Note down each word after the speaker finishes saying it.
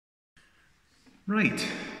Right,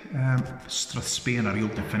 Strathspey a reel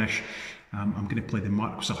to finish. I'm going to play the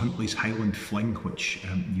Marquis of Huntly's Highland Fling, which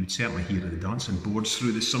you'd certainly hear at the dancing boards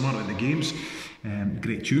through the summer at the games.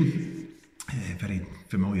 Great tune, very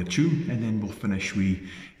familiar tune, and then we'll finish with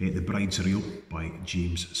The Bride's Reel by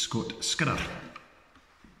James Scott Skinner.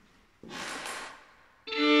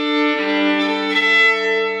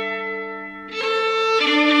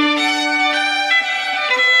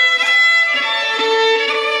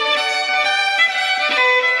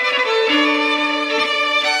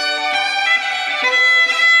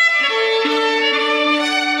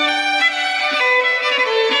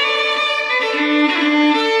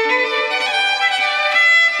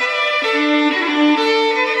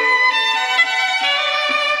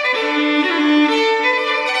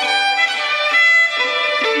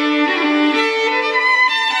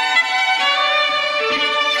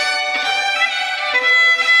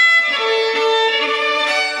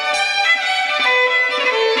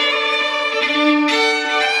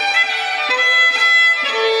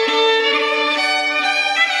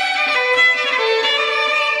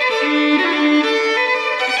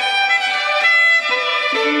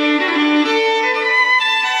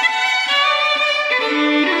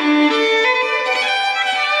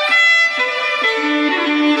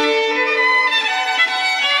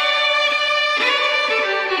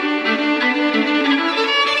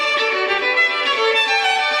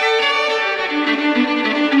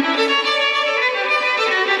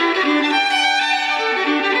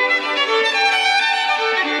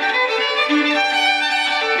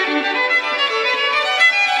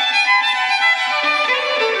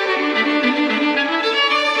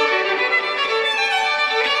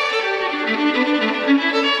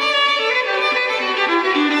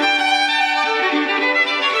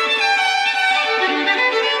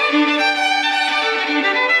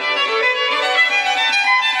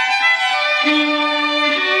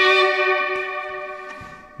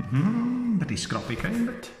 Pretty scruffy kind,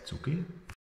 but it's okay.